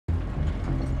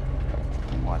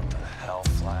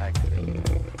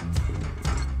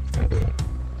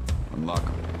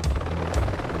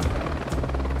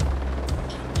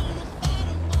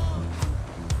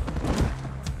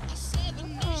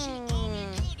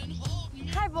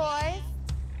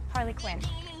Harley Quinn.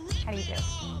 How do you do?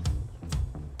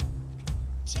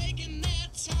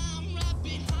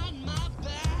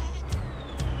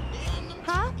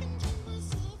 Huh?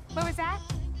 What was that?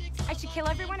 I should kill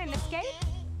everyone and escape?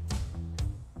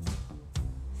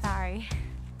 Sorry.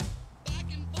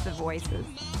 The voices.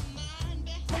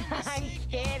 I'm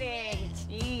kidding.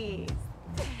 Jeez.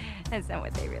 That's not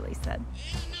what they really said.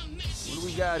 What do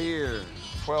we got here?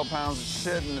 12 pounds of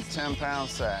shit in a 10-pound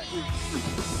sack.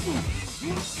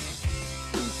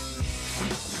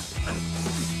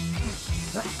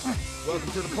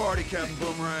 Welcome to the party, Captain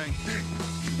Boomerang.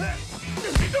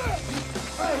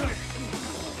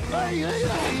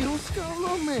 Hey, what's going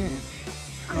on, man?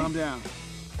 Calm down.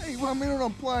 Hey, 1 minute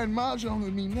I'm playing mahjong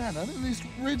with me nana, and this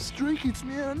red streak hits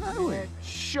me out of nowhere.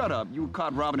 Shut up. You were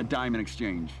caught robbing a diamond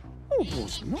exchange. Oh,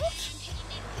 was not?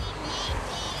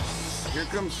 Here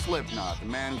comes Slipknot, the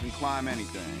man who can climb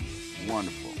anything.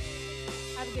 Wonderful.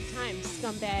 Have a good time,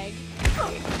 scumbag.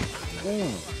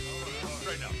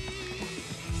 Straighten up.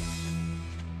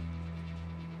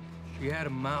 She had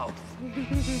a mouth.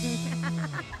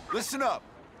 Listen up.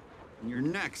 Your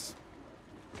next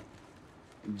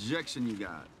injection you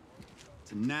got.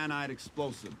 It's a nanite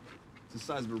explosive. It's the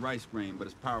size of a rice grain, but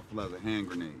it's powerful as a hand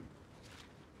grenade.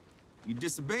 You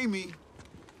disobey me,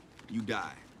 you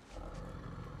die.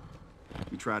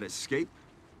 You try to escape,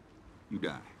 you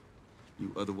die.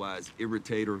 You otherwise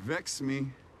irritate or vex me,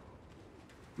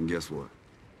 and guess what?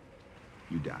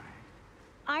 You die.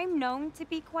 I'm known to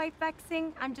be quite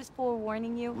vexing. I'm just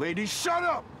forewarning you. Lady, shut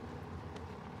up!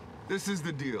 This is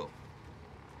the deal.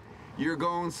 You're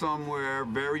going somewhere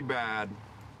very bad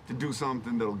to do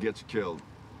something that'll get you killed.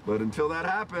 But until that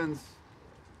happens,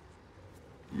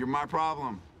 you're my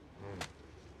problem.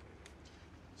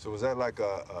 So was that like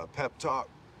a pep talk?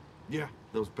 Yeah,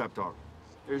 that was pep talk.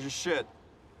 Here's your shit.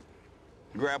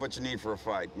 Grab what you need for a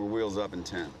fight. We're wheels up in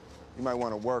 10. You might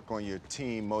want to work on your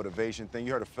team motivation thing.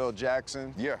 You heard of Phil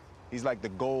Jackson? Yeah. He's like the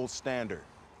gold standard,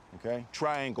 okay?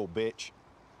 Triangle, bitch.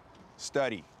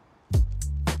 Study.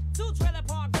 2 trailer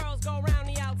park girls go round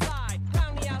the outside,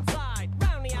 round the outside,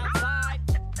 round the outside.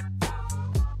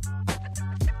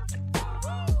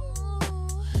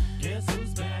 Guess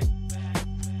who's back?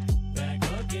 Back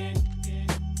again.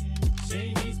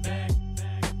 Shady's back.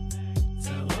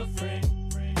 Tell a friend.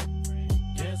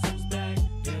 Guess who's back?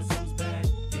 Guess who's back?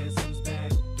 Guess who's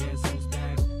back? Guess who's back?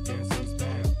 Guess who's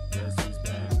back? Guess who's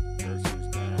back? Guess who's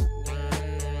back?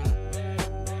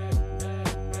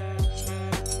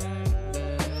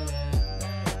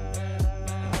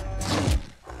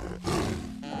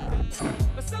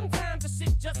 But sometimes the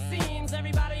shit just seems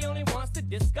everybody only wants to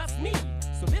discuss me.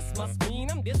 So this must mean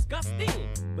I'm disgusting.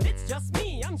 But it's just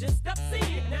me, I'm just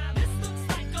obscene. Now this looks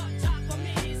like a job for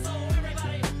me. So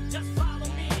everybody just follow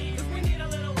me. Cause we need a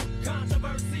little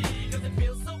controversy. Cause it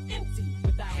feels so empty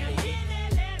without me.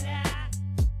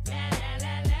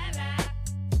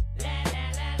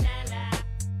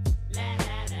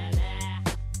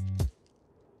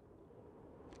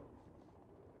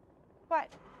 What?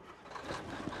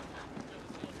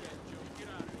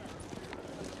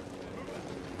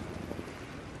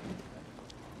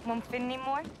 Won't fit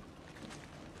anymore?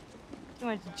 Too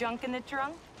much junk in the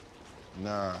trunk?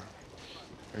 Nah.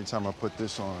 Every time I put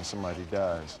this on, somebody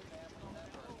dies.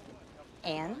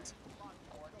 And?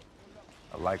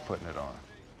 I like putting it on.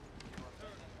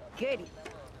 Goody.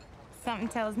 Something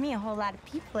tells me a whole lot of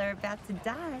people are about to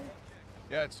die.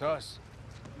 Yeah, it's us.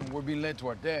 We're being led to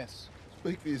our deaths.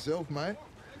 Speak for yourself, mate.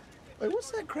 Hey, what's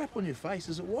that crap on your face?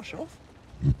 Is it wash off?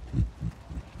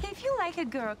 If you like a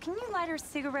girl, can you light her a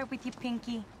cigarette with your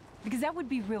pinky? Because that would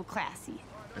be real classy.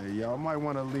 Hey, y'all might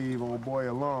want to leave old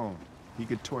boy alone. He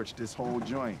could torch this whole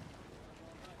joint.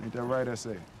 Ain't that right, I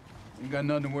say? You got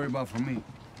nothing to worry about from me.